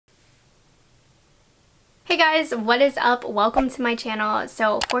Hey guys, what is up? Welcome to my channel.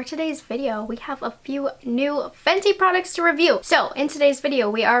 So for today's video, we have a few new Fenty products to review. So in today's video,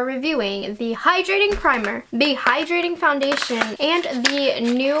 we are reviewing the Hydrating Primer, the Hydrating Foundation, and the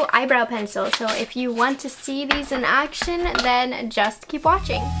new eyebrow pencil. So if you want to see these in action, then just keep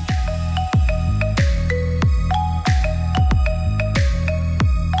watching.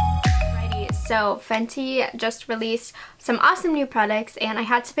 So Fenty just released some awesome new products and I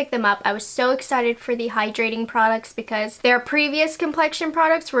had to pick them up. I was so excited for the hydrating products because their previous complexion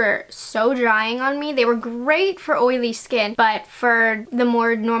products were so drying on me. They were great for oily skin, but for the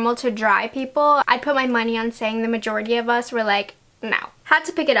more normal to dry people, I'd put my money on saying the majority of us were like, no. Had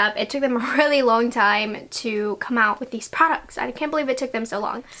to pick it up. It took them a really long time to come out with these products. I can't believe it took them so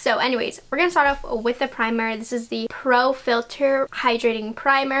long. So anyways, we're gonna start off with the primer. This is the Pro Filter Hydrating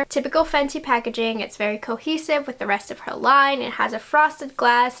Primer. Typical Fenty packaging. It's very cohesive with the rest of her line. It has a frosted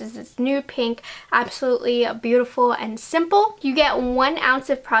glass. It's this nude pink. Absolutely beautiful and simple. You get 1 ounce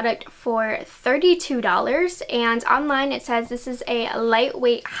of product for $32, and online it says this is a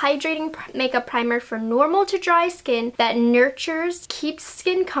lightweight hydrating makeup primer for normal to dry skin that nurtures, keeps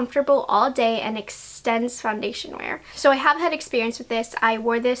skin comfortable all day, and extends foundation wear. So I have had experience with this. I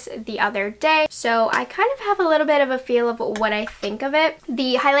wore this the other day, so I kind of have a little bit of a feel of what I think of it.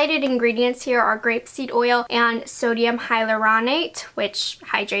 The highlighted ingredients here are grapeseed oil and sodium hyaluronate, which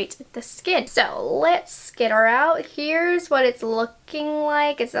hydrates the skin. So let's get her out. Here's what it's looking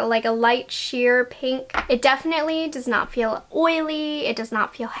like. It's like a light sheer pink. It definitely does not feel oily. It does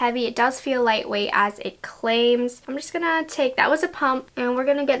not feel heavy. It does feel lightweight as it claims. I'm just gonna take, that was a pump, and we're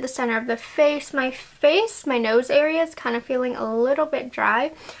gonna get the center of the face. My nose area is kind of feeling a little bit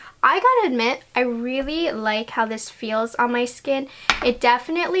dry. I gotta admit, I really like how this feels on my skin. It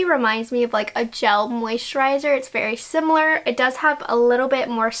definitely reminds me of like a gel moisturizer. It's very similar. It does have a little bit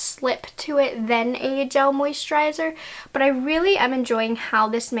more slip to it than a gel moisturizer, but I really am enjoying how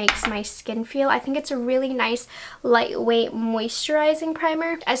this makes my skin feel. I think it's a really nice lightweight moisturizing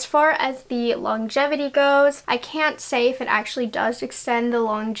primer. As far as the longevity goes, I can't say if it actually does extend the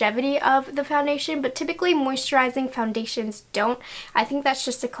longevity of the foundation, but typically moisturizing foundations don't. I think that's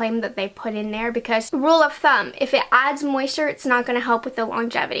just a claim that they put in there because rule of thumb, if it adds moisture, it's not going to help with the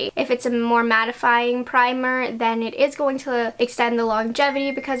longevity. If it's a more mattifying primer, then it is going to extend the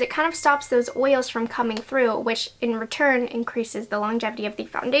longevity because it kind of stops those oils from coming through, which in return increases the longevity of the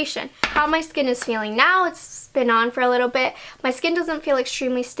foundation. How my skin is feeling now, it's been on for a little bit. My skin doesn't feel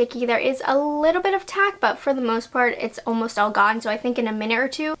extremely sticky. There is a little bit of tack, but for the most part, it's almost all gone. So I think in a minute or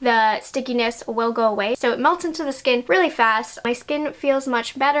two, the stickiness will go away. So it melts into the skin really fast. My skin feels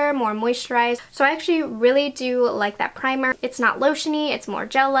much better, more moisturized. So I actually really do like that primer. It's not lotiony, it's more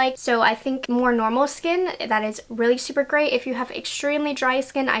gel-like. So I think more normal skin, that is really super great. If you have extremely dry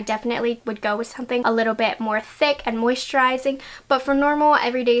skin, I definitely would go with something a little bit more thick and moisturizing. But for normal,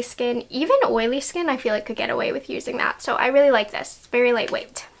 everyday skin, even oily skin, I feel like could get away with using that. So I really like this. It's very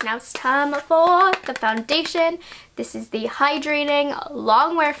lightweight. Now it's time for the foundation. This is the Hydrating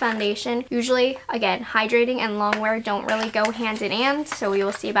Longwear Foundation. Usually, again, hydrating and longwear don't really go hand in hand, so we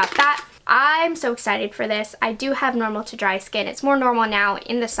will see about that. I'm so excited for this. I do have normal to dry skin. It's more normal now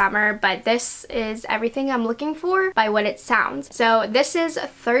in the summer, but this is everything I'm looking for by what it sounds. So this is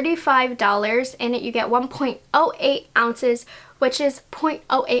 $35. In it, you get 1.08 ounces, which is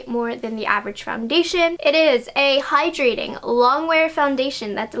 0.08 more than the average foundation. It is a hydrating longwear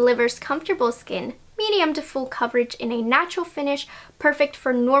foundation that delivers comfortable skin, medium to full coverage in a natural finish, perfect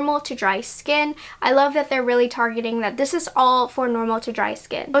for normal to dry skin. I love that they're really targeting that this is all for normal to dry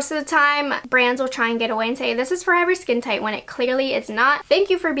skin. Most of the time, brands will try and get away and say this is for every skin type when it clearly is not. Thank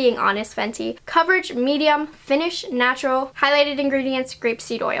you for being honest, Fenty. Coverage, medium, finish, natural, highlighted ingredients,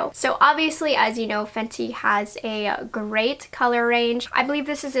 grapeseed oil. So obviously, as you know, Fenty has a great color range. I believe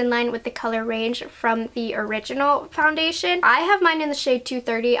this is in line with the color range from the original foundation. I have mine in the shade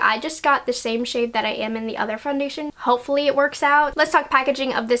 230. I just got the same shade that I am in the other foundation. Hopefully it works out. Let's talk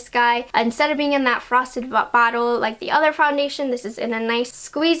packaging of this guy. Instead of being in that frosted bottle like the other foundation, this is in a nice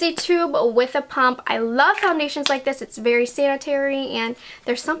squeezy tube with a pump. I love foundations like this. It's very sanitary, and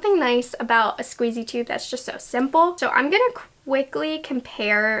there's something nice about a squeezy tube that's just so simple. So I'm gonna quickly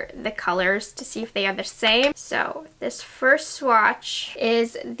compare the colors to see if they are the same. So this first swatch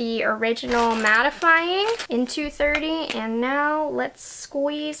is the original mattifying in 230, and now let's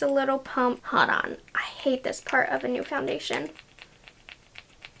squeeze a little pump. Hold on, I hate this part of a new foundation.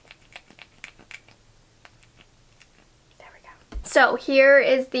 So here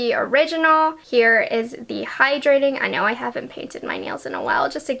is the original, here is the hydrating. I know I haven't painted my nails in a while,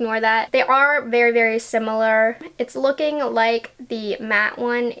 just ignore that. They are very, very similar. It's looking like the matte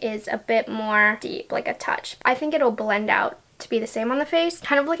one is a bit more deep, like a touch. I think it'll blend out to be the same on the face.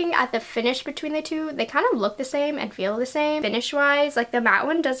 Kind of looking at the finish between the two, they kind of look the same and feel the same finish wise. Like the matte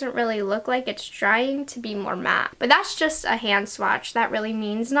one doesn't really look like it's trying to be more matte, but that's just a hand swatch. That really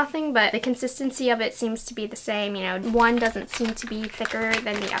means nothing, but the consistency of it seems to be the same. You know, one doesn't seem to be thicker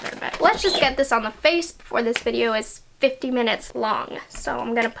than the other. But let's just get this on the face before this video is 50 minutes long. So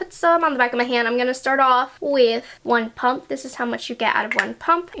I'm gonna put some on the back of my hand. I'm gonna start off with one pump. This is how much you get out of one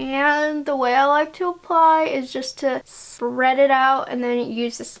pump. And the way I like to apply is just to spread it out and then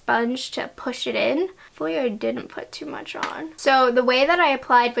use a sponge to push it in. Hopefully I didn't put too much on. So the way that I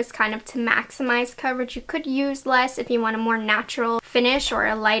applied was kind of to maximize coverage. You could use less if you want a more natural finish or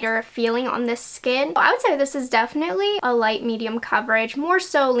a lighter feeling on this skin. I would say this is definitely a light medium coverage, more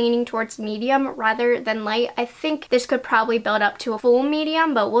so leaning towards medium rather than light. I think this could probably build up to a full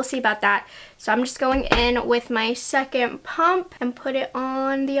medium, but we'll see about that. So I'm just going in with my second pump and put it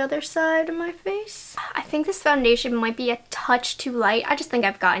on the other side of my face. I think this foundation might be a touch too light. I just think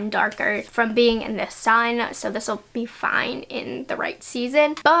I've gotten darker from being in the sun, so this will be fine in the right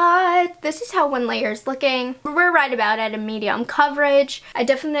season. But this is how one layer is looking. We're right about at a medium coverage. I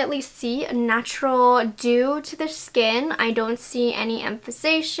definitely see a natural dew to the skin. I don't see any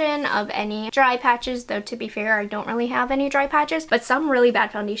emphasization of any dry patches, though to be fair, I don't really have any dry patches, but some really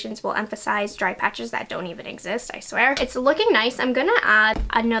bad foundations will emphasize dry patches that don't even exist, I swear. It's looking nice. I'm gonna add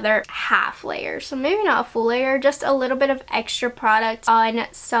another half layer, so maybe not a full layer, just a little bit of extra product on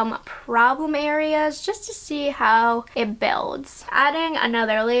some problem areas just to see how it builds. Adding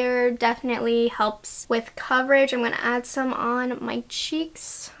another layer definitely helps with coverage. I'm gonna add some on my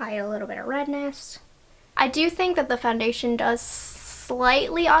cheeks, hide a little bit of redness. I do think that the foundation does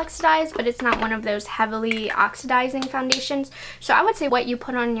slightly oxidized, but it's not one of those heavily oxidizing foundations. So I would say what you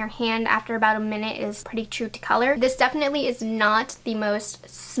put on your hand after about a minute is pretty true to color. This definitely is not the most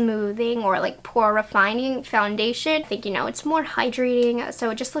smoothing or like pore refining foundation. I think, you know, it's more hydrating, so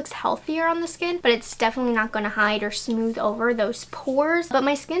it just looks healthier on the skin, but it's definitely not going to hide or smooth over those pores. But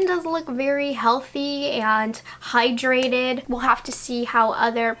my skin does look very healthy and hydrated. We'll have to see how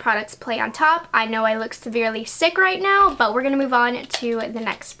other products play on top. I know I look severely sick right now, but we're going to move on to the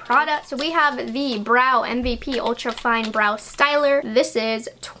next product. So we have the Brow MVP Ultra Fine Brow Styler. This is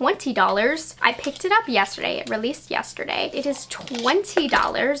 $20. I picked it up yesterday. It released yesterday. It is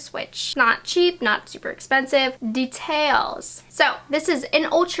 $20, which not cheap, not super expensive. Details. So this is an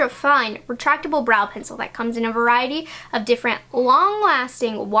ultra fine retractable brow pencil that comes in a variety of different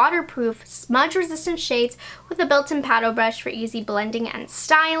long-lasting, waterproof, smudge-resistant shades with a built-in paddle brush for easy blending and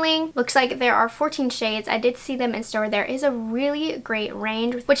styling. Looks like there are 14 shades. I did see them in store. There is a really great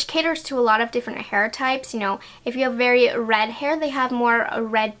range which caters to a lot of different hair types. You know, if you have very red hair, they have more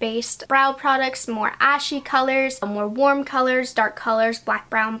red-based brow products, more ashy colors, more warm colors, dark colors, black,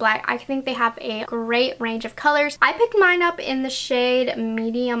 brown, black. I think they have a great range of colors. I picked mine up in the shade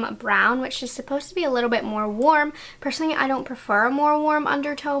medium brown, which is supposed to be a little bit more warm. Personally, I don't prefer a more warm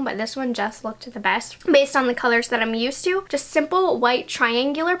undertone, but this one just looked the best based on the colors that I'm used to. Just simple white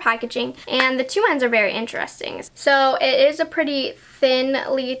triangular packaging, and the two ends are very interesting. So it is a pretty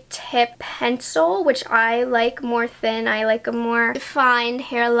thinly tipped pencil, which I like more thin. I like a more defined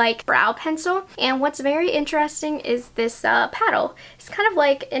hair-like brow pencil. And what's very interesting is this paddle. It's kind of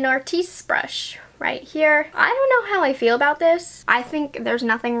like an artiste brush right here. I don't know how I feel about this. I think there's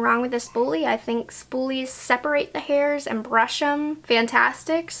nothing wrong with the spoolie. I think spoolies separate the hairs and brush them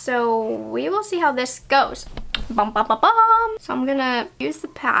fantastic. So we will see how this goes. Bum, bum, bum, bum. So I'm gonna use the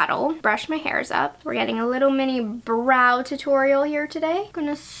paddle, brush my hairs up. We're getting a little mini brow tutorial here today. I'm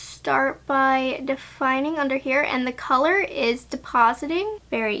gonna start by defining under here, and the color is depositing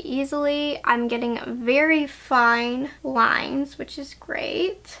very easily. I'm getting very fine lines, which is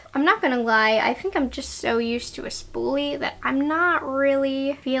great. I'm not gonna lie, I think I'm just so used to a spoolie that I'm not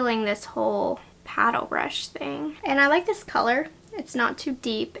really feeling this whole paddle brush thing. And I like this color. It's not too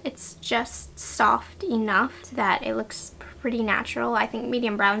deep, it's just soft enough so that it looks pretty natural. I think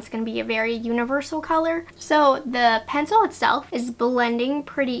medium brown is going to be a very universal color. So the pencil itself is blending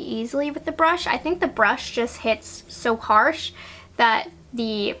pretty easily with the brush. I think the brush just hits so harsh that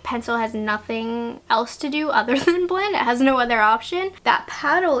the pencil has nothing else to do other than blend. It has no other option. That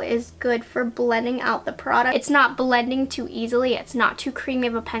paddle is good for blending out the product. It's not blending too easily. It's not too creamy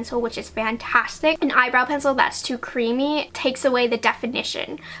of a pencil, which is fantastic. An eyebrow pencil that's too creamy takes away the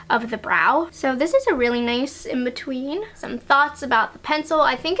definition of the brow. So this is a really nice in between. Some thoughts about the pencil.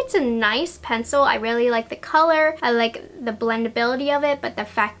 I think it's a nice pencil. I really like the color. I like the blendability of it, but the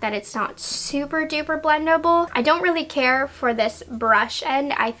fact that it's not super duper blendable. I don't really care for this brush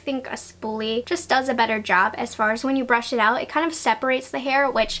end. I think a spoolie just does a better job as far as when you brush it out. It kind of separates the hair,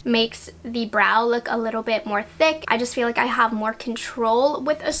 which makes the brow look a little bit more thick. I just feel like I have more control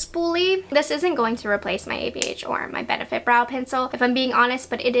with a spoolie. This isn't going to replace my ABH or my Benefit brow pencil, if I'm being honest,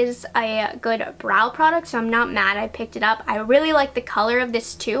 but it is a good brow product, so I'm not mad I picked it up. I really like the color of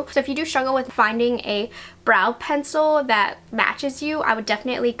this too. So if you do struggle with finding a brow pencil that matches you, I would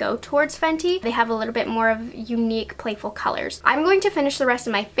definitely go towards Fenty. They have a little bit more of unique, playful colors. I'm going to finish the rest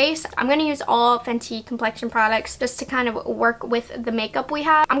of my face. I'm going to use all Fenty complexion products just to kind of work with the makeup we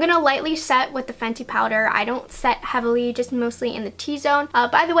have. I'm going to lightly set with the Fenty powder. I don't set heavily, just mostly in the T-zone.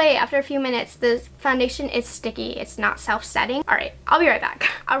 By the way, after a few minutes, the foundation is sticky. It's not self-setting. Alright, I'll be right back.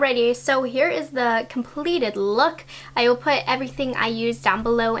 Alrighty, so here is the completed look. I will put everything I used down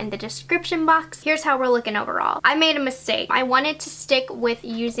below in the description box. Here's how we're looking overall. I made a mistake. I wanted to stick with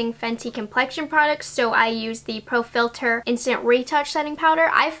using Fenty complexion products, so I used the Pro Filter Instant Retouch Setting Powder.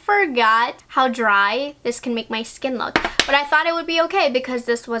 I forgot how dry this can make my skin look, but I thought it would be okay because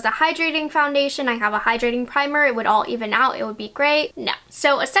this was a hydrating foundation. I have a hydrating primer. It would all even out. It would be great. No.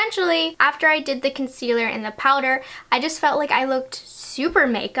 So essentially, after I did the concealer and the powder, I just felt like I looked super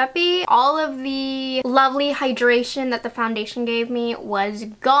makeup-y. All of the lovely hydration that the foundation gave me was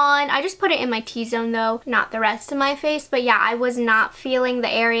gone. I just put it in my T-zone though, not the rest of my face. But yeah, I was not feeling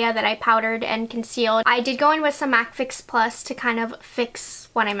the area that I powdered and concealed. I did go in with some MAC Fix Plus to kind of fix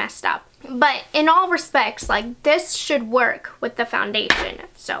what I messed up. But in all respects, like, this should work with the foundation.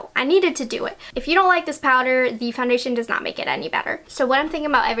 So I needed to do it. If you don't like this powder, the foundation does not make it any better. So what I'm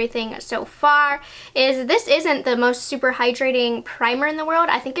thinking about everything so far is this isn't the most super hydrating primer in the world.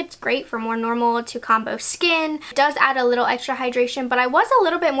 I think it's great for more normal to combo skin. It does add a little extra hydration, but I was a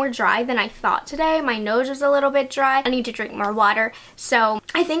little bit more dry than I thought today. My nose was a little bit dry. I need to drink more water. So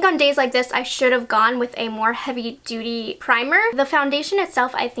I think on days like this, I should have gone with a more heavy duty primer. The foundation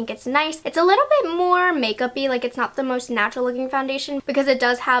itself, I think it's nice. It's a little bit more makeup-y, like it's not the most natural looking foundation because it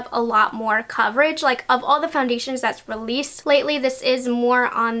does have a lot more coverage. Like, of all the foundations that's released lately, this is more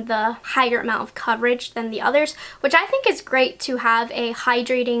on the higher amount of coverage than the others, which I think is great to have a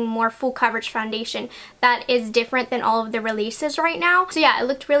hydrating, more full coverage foundation that is different than all of the releases right now. So yeah, it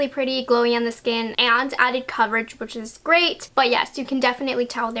looked really pretty, glowy on the skin, and added coverage, which is great. But yes, you can definitely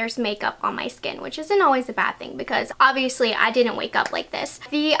tell there's makeup on my skin, which isn't always a bad thing because obviously I didn't wake up like this.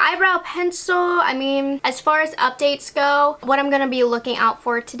 The eyebrow pencil, I mean, as far as updates go, what I'm gonna be looking out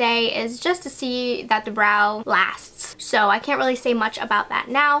for today is just to see that the brow lasts. So I can't really say much about that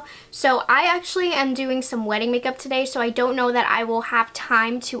now. So I actually am doing some wedding makeup today, so I don't know that I will have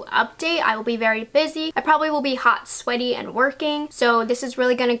time to update. I will be very busy. I probably will be hot, sweaty, and working. So this is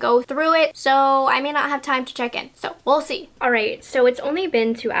really gonna go through it. So I may not have time to check in. So we'll see. Alright, so it's only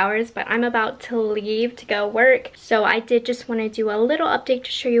been 2 hours, but I'm about to leave to go work. So I did just want to do a little update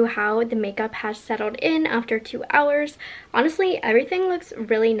to show you how the makeup has settled in after 2 hours. Honestly, everything looks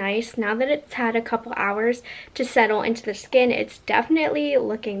really nice now that it's had a couple hours to settle into the skin. It's definitely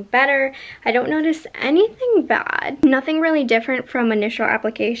looking better. I don't notice anything bad. Nothing really different from initial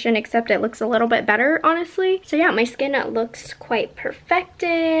application, except it looks a little bit better, honestly. So yeah, my skin looks quite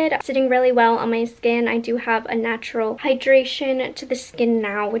perfected. Sitting really well on my skin. I do have a natural hydration to the skin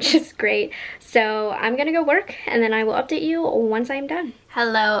now, which is great. So I'm gonna go work and then I will update you once I'm done.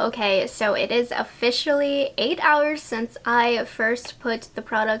 Hello, okay, so it is officially 8 hours since I first put the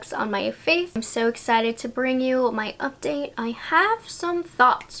products on my face. I'm so excited to bring you my update. I have some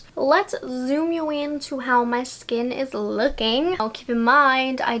thoughts. Let's zoom you into how my skin is looking. Now keep in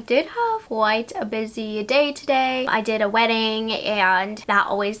mind, I did have quite a busy day today. I did a wedding and that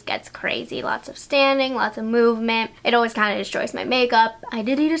always gets crazy. Lots of standing, lots of movement. It always kind of destroys my makeup. I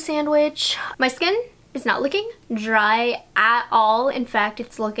did eat a sandwich. My skin is not looking dry at all. In fact,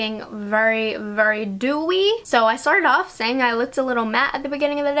 it's looking very, very dewy. So I started off saying I looked a little matte at the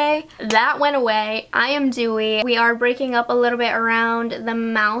beginning of the day. That went away. I am dewy. We are breaking up a little bit around the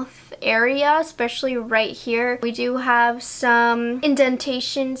mouth area, especially right here. We do have some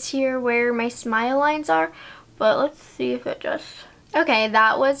indentations here where my smile lines are, but let's see if it just Okay,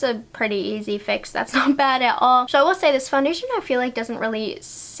 that was a pretty easy fix. That's not bad at all. So I will say this foundation I feel like doesn't really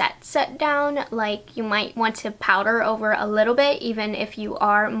set down. Like you might want to powder over a little bit even if you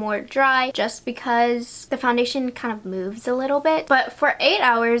are more dry, just because the foundation kind of moves a little bit. But for 8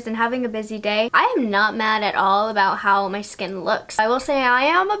 hours and having a busy day, I am not mad at all about how my skin looks. I will say I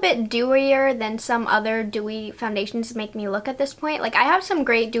am a bit dewier than some other dewy foundations make me look at this point. Like I have some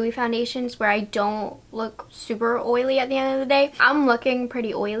great dewy foundations where I don't look super oily at the end of the day. I'm looking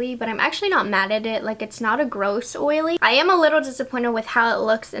pretty oily, but I'm actually not mad at it. Like it's not a gross oily. I am a little disappointed with how it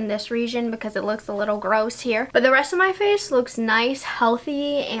looks in this region because it looks a little gross here, but the rest of my face looks nice,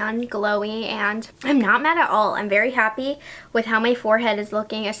 healthy, and glowy, and I'm not mad at all. I'm very happy with how my forehead is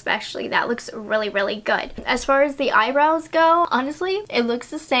looking, especially. That looks really, really good. As far as the eyebrows go, honestly, it looks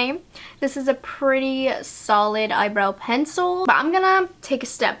the same. This is a pretty solid eyebrow pencil, but I'm gonna take a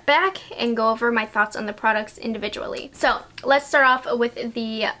step back and go over my thoughts on the products individually. So let's start off with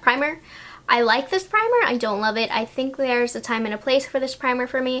the primer. I like this primer. I don't love it. I think there's a time and a place for this primer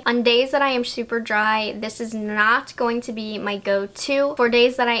for me. On days that I am super dry, this is not going to be my go-to. For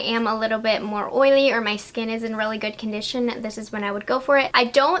days that I am a little bit more oily or my skin is in really good condition, this is when I would go for it. I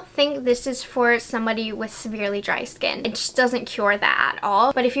don't think this is for somebody with severely dry skin. It just doesn't cure that at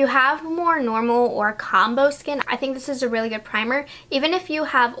all. But if you have more normal or combo skin, I think this is a really good primer. Even if you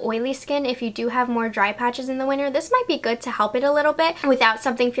have oily skin, if you do have more dry patches in the winter, this might be good to help it a little bit without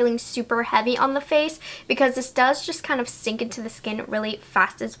something feeling super heavy on the face, because this does just kind of sink into the skin really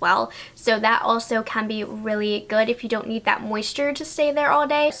fast as well. So that also can be really good if you don't need that moisture to stay there all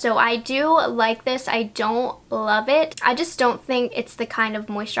day. So I do like this. I don't love it. I just don't think it's the kind of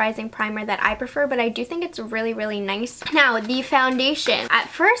moisturizing primer that I prefer, but I do think it's really, really nice. Now, the foundation. At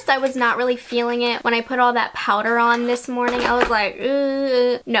first, I was not really feeling it. When I put all that powder on this morning, I was like,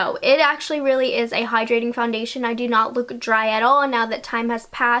 ugh. No, it actually really is a hydrating foundation. I do not look dry at all now that time has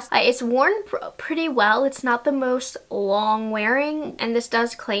passed. It's worn pretty well. It's not the most long wearing, and this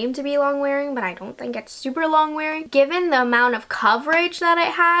does claim to be long wearing, but I don't think it's super long wearing. Given the amount of coverage that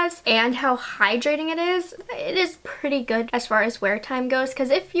it has and how hydrating it is pretty good as far as wear time goes, because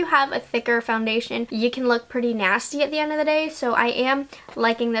if you have a thicker foundation, you can look pretty nasty at the end of the day. So I am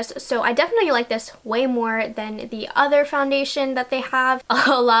liking this. So I definitely like this way more than the other foundation that they have,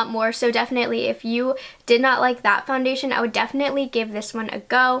 a lot more. So definitely if you did not like that foundation, I would definitely give this one a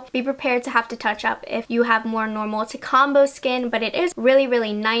go. Be prepared to have to touch up if you have more normal to combo skin, but it is really,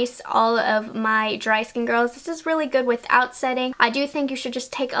 really nice. All of my dry skin girls, this is really good without setting. I do think you should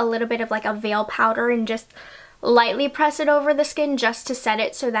just take a little bit of like a veil powder and just lightly press it over the skin just to set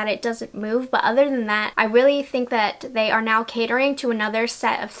it so that it doesn't move. But other than that, I really think that they are now catering to another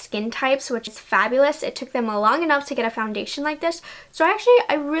set of skin types, which is fabulous. It took them long enough to get a foundation like this. So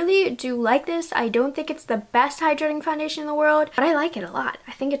I really do like this. I don't think it's the best hydrating foundation in the world, but I like it a lot.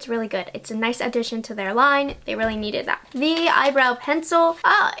 I think it's really good. It's a nice addition to their line. They really needed that. The eyebrow pencil,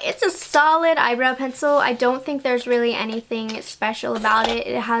 it's a solid eyebrow pencil. I don't think there's really anything special about it.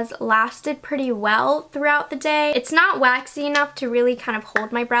 It has lasted pretty well throughout the day. It's not waxy enough to really kind of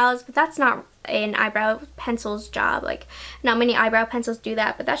hold my brows, but that's not an eyebrow pencil's job. Like, not many eyebrow pencils do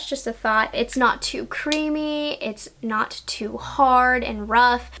that, but that's just a thought. It's not too creamy, it's not too hard and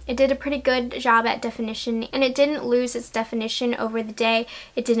rough. It did a pretty good job at definition, and it didn't lose its definition over the day.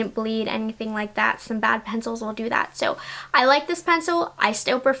 It didn't bleed, anything like that. Some bad pencils will do that. So I like this pencil. I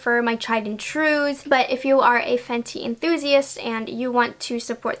still prefer my tried and trues, but if you are a Fenty enthusiast and you want to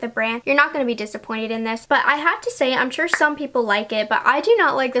support the brand, you're not going to be disappointed in this. But I have to say, I'm sure some people like it, but I do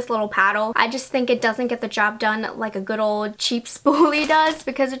not like this little paddle. I just think it doesn't get the job done like a good old cheap spoolie does,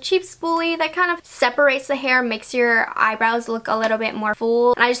 because a cheap spoolie, that kind of separates the hair, makes your eyebrows look a little bit more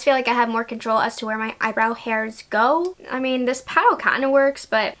full, and I just feel like I have more control as to where my eyebrow hairs go. I mean, this paddle kind of works,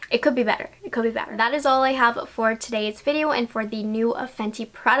 but it could be better. It could be better. That is all I have for today's video and for the new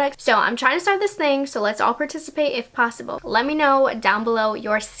Fenty products. So I'm trying to start this thing, so let's all participate if possible. Let me know down below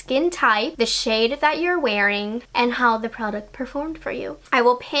your skin type, the shade that you're wearing, and how the product performed for you. I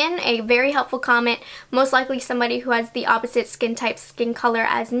will pin a very helpful comment, most likely somebody who has the opposite skin type, skin color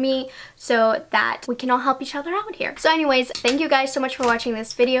as me, so that we can all help each other out here. So anyways, thank you guys so much for watching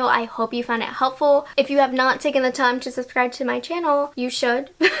this video. I hope you found it helpful. If you have not taken the time to subscribe to my channel, you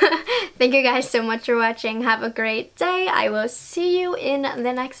should. Thank you guys so much for watching. Have a great day. I will see you in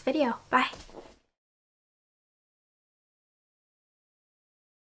the next video. Bye.